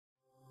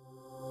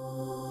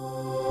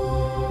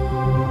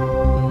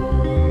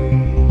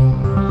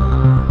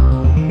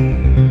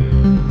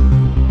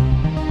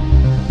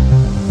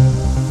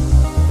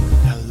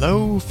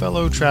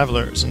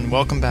travelers, and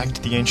welcome back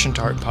to the Ancient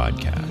Art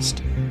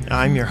Podcast.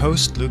 I'm your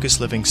host, Lucas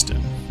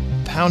Livingston.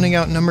 Pounding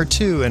out number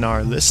 2 in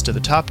our list of the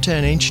top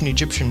 10 ancient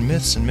Egyptian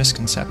myths and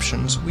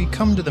misconceptions, we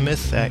come to the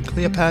myth that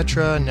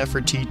Cleopatra,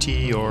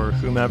 Nefertiti, or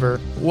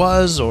whomever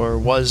was or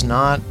was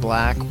not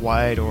black,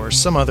 white, or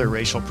some other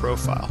racial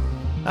profile.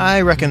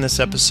 I reckon this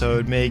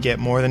episode may get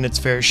more than its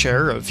fair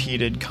share of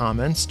heated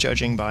comments,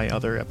 judging by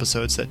other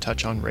episodes that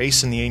touch on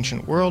race in the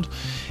ancient world,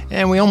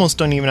 and we almost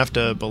don't even have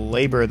to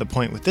belabor the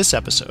point with this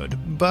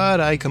episode, but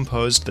I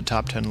composed the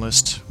top 10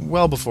 list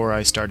well before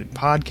I started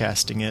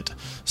podcasting it,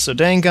 so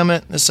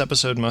dangummit, this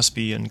episode must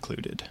be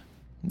included.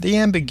 The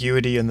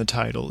ambiguity in the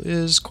title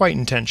is quite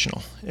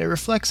intentional. It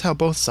reflects how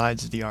both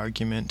sides of the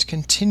argument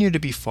continue to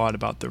be fought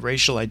about the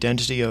racial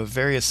identity of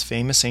various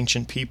famous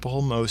ancient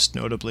people, most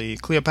notably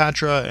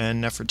Cleopatra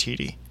and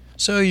Nefertiti.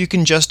 So you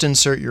can just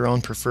insert your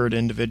own preferred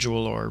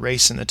individual or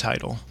race in the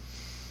title.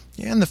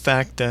 And the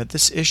fact that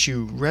this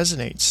issue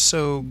resonates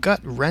so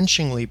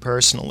gut-wrenchingly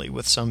personally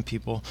with some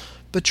people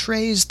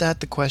betrays that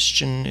the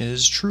question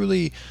is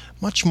truly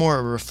much more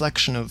a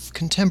reflection of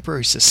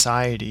contemporary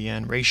society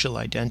and racial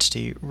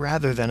identity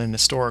rather than an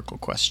historical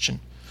question.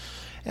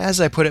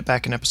 As I put it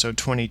back in episode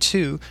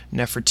 22,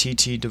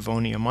 Nefertiti,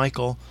 Devonia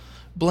Michael,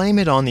 blame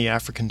it on the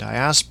African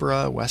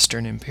diaspora,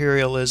 Western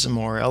imperialism,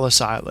 or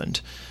Ellis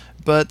Island.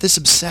 But this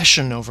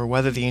obsession over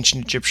whether the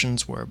ancient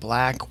Egyptians were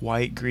black,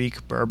 white,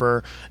 Greek,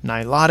 Berber,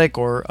 Nilotic,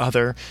 or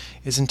other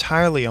is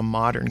entirely a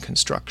modern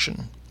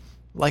construction.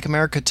 Like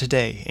America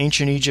today,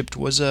 ancient Egypt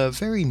was a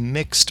very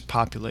mixed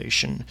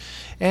population,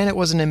 and it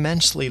was an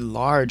immensely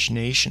large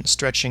nation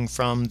stretching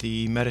from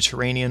the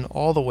Mediterranean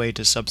all the way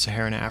to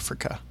sub-Saharan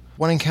Africa.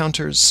 One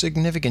encounters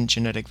significant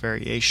genetic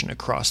variation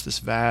across this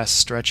vast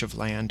stretch of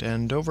land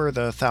and over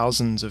the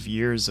thousands of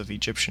years of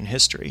Egyptian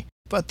history.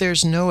 But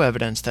there's no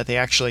evidence that they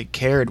actually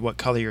cared what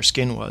color your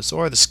skin was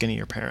or the skin of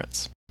your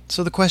parents.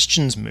 So the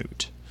question's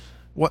moot.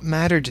 What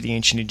mattered to the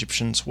ancient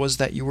Egyptians was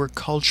that you were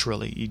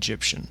culturally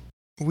Egyptian.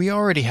 We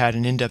already had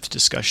an in-depth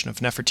discussion of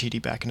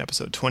Nefertiti back in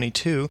episode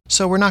 22,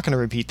 so we're not going to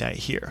repeat that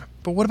here.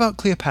 But what about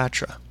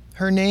Cleopatra?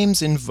 Her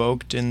name's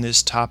invoked in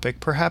this topic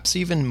perhaps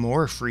even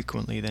more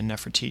frequently than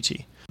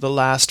Nefertiti. The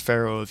last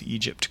pharaoh of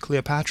Egypt,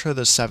 Cleopatra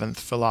VII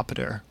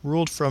Philopater,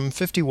 ruled from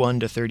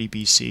 51 to 30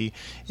 BC,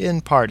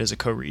 in part as a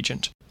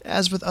co-regent.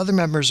 As with other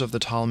members of the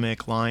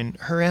Ptolemaic line,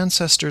 her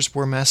ancestors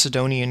were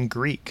Macedonian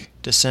Greek,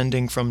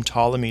 descending from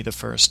Ptolemy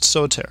I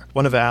Soter,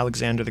 one of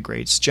Alexander the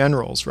Great's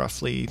generals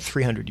roughly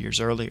 300 years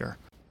earlier.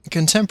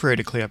 Contemporary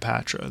to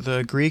Cleopatra,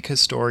 the Greek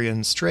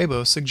historian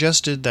Strabo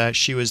suggested that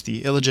she was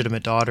the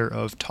illegitimate daughter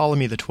of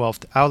Ptolemy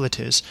XII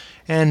Auletes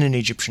and an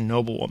Egyptian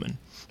noblewoman.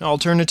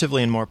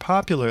 Alternatively and more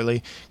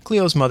popularly,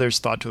 Cleo's mother is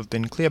thought to have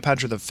been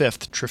Cleopatra V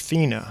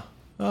Tryphena,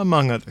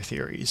 among other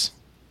theories.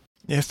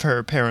 If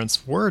her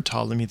parents were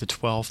Ptolemy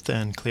XII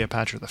and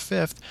Cleopatra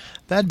V,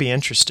 that'd be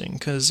interesting,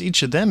 because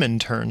each of them in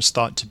turn is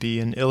thought to be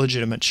an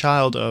illegitimate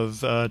child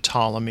of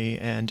Ptolemy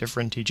and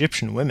different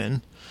Egyptian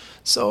women.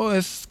 So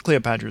if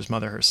Cleopatra's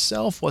mother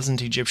herself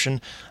wasn't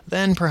Egyptian,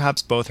 then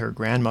perhaps both her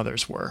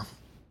grandmothers were.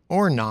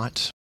 Or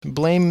not.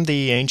 Blame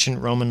the ancient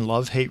Roman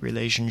love-hate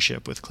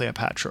relationship with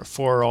Cleopatra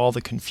for all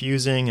the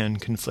confusing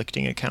and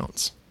conflicting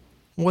accounts.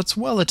 What's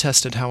well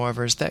attested,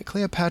 however, is that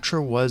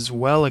Cleopatra was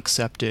well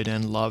accepted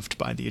and loved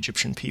by the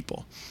Egyptian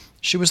people.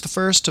 She was the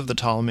first of the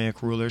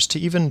Ptolemaic rulers to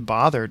even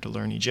bother to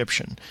learn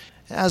Egyptian.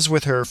 As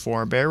with her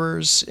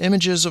forebearers,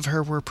 images of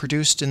her were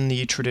produced in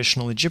the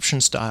traditional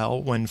Egyptian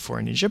style when for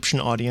an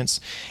Egyptian audience,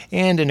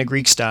 and in a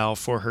Greek style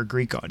for her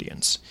Greek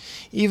audience.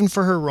 Even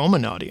for her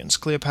Roman audience,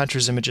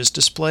 Cleopatra's images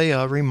display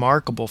a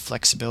remarkable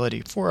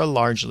flexibility for a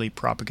largely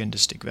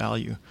propagandistic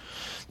value.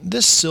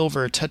 This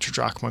silver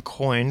tetradrachma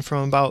coin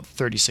from about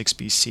 36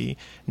 BC,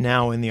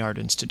 now in the Art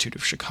Institute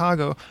of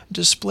Chicago,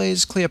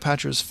 displays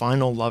Cleopatra's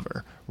final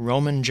lover,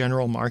 Roman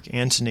General Mark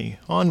Antony,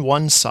 on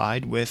one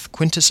side with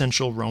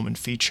quintessential Roman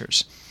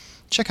features.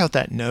 Check out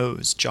that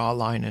nose,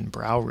 jawline, and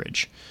brow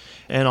ridge.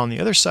 And on the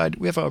other side,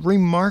 we have a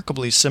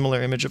remarkably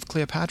similar image of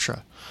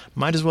Cleopatra.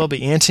 Might as well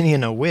be Antony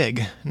in a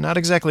wig, not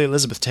exactly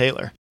Elizabeth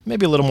Taylor.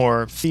 Maybe a little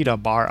more Theda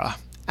Bara.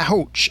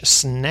 Ouch,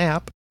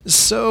 snap.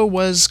 So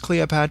was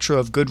Cleopatra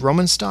of good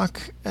Roman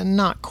stock?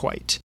 Not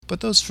quite.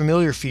 But those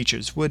familiar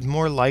features would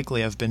more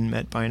likely have been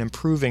met by an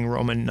improving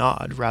Roman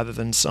nod rather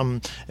than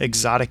some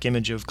exotic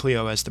image of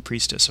Cleo as the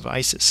priestess of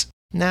Isis.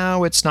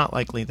 Now, it's not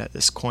likely that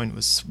this coin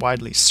was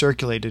widely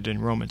circulated in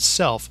Rome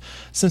itself,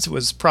 since it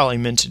was probably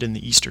minted in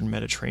the eastern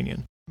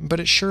Mediterranean, but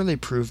it surely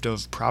proved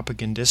of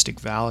propagandistic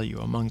value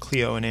among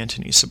Cleo and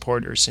Antony's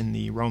supporters in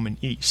the Roman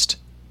East.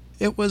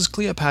 It was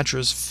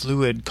Cleopatra's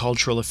fluid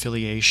cultural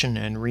affiliation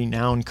and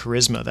renowned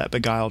charisma that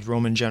beguiled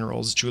Roman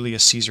generals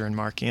Julius Caesar and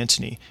Mark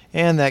Antony,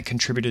 and that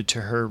contributed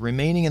to her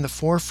remaining in the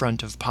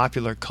forefront of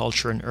popular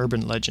culture and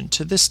urban legend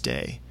to this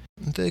day.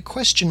 The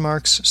question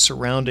marks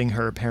surrounding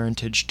her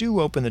parentage do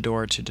open the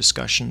door to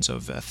discussions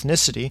of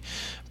ethnicity,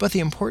 but the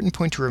important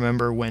point to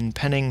remember when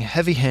penning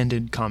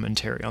heavy-handed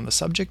commentary on the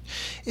subject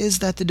is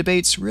that the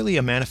debate's really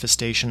a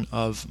manifestation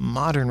of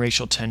modern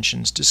racial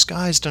tensions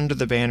disguised under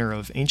the banner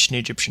of ancient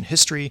Egyptian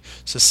history,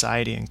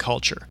 society, and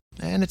culture.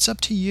 And it's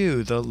up to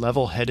you, the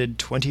level-headed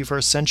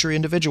 21st century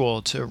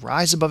individual, to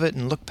rise above it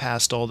and look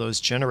past all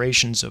those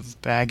generations of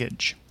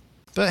baggage.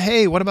 But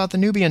hey, what about the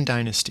Nubian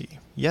dynasty?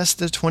 Yes,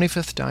 the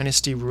 25th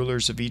dynasty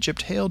rulers of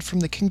Egypt hailed from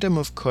the kingdom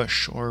of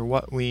Kush, or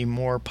what we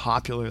more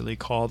popularly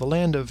call the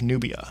land of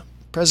Nubia,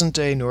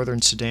 present-day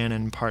northern Sudan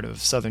and part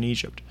of southern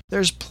Egypt.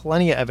 There's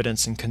plenty of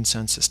evidence and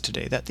consensus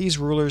today that these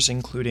rulers,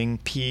 including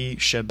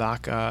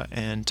Shebaka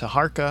and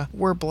Taharka,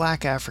 were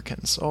black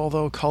Africans,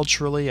 although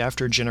culturally,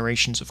 after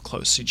generations of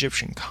close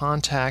Egyptian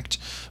contact,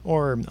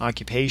 or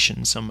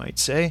occupation some might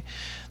say,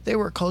 they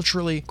were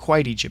culturally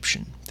quite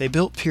Egyptian. They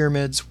built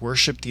pyramids,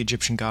 worshipped the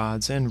Egyptian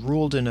gods, and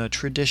ruled in a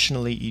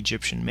traditionally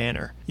Egyptian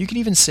manner. You could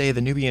even say the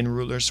Nubian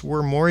rulers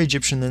were more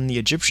Egyptian than the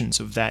Egyptians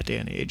of that day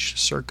and age,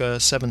 circa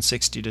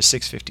 760 to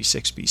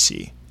 656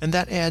 BC. And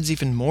that adds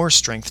even more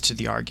strength to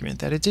the argument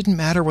that it didn't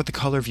matter what the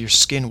color of your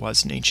skin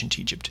was in ancient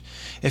Egypt.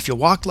 If you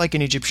walked like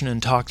an Egyptian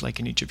and talked like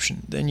an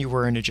Egyptian, then you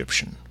were an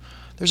Egyptian.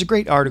 There's a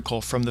great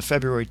article from the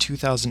February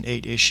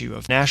 2008 issue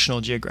of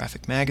National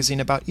Geographic magazine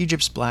about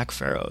Egypt's black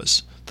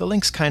pharaohs. The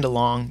link's kinda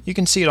long. You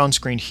can see it on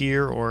screen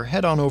here, or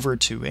head on over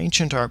to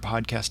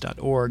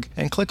ancientartpodcast.org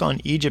and click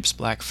on Egypt's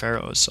Black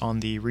Pharaohs on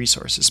the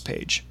resources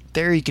page.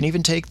 There you can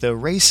even take the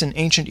Race in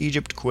Ancient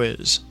Egypt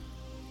quiz.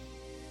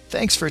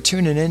 Thanks for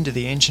tuning in to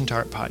the Ancient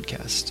Art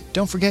Podcast.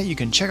 Don't forget you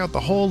can check out the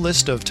whole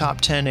list of top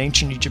 10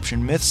 ancient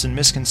Egyptian myths and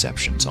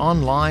misconceptions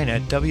online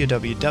at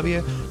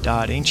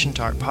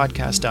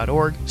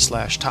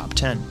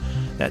www.ancientartpodcast.org/top10.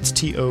 That's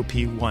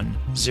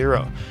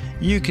TOP10.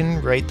 You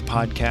can rate the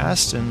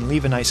podcast and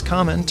leave a nice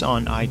comment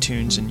on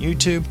iTunes and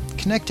YouTube.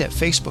 Connect at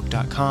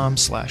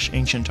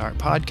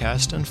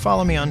facebook.com/ancientartpodcast and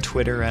follow me on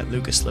Twitter at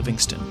Lucas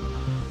Livingston.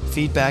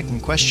 Feedback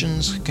and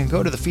questions can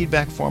go to the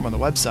feedback form on the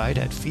website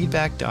at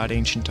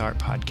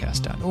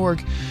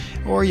feedback.ancientartpodcast.org,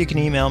 or you can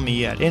email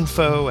me at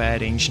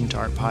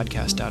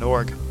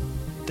info@ancientartpodcast.org.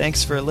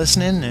 Thanks for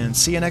listening, and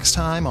see you next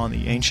time on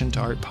the Ancient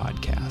Art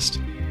Podcast.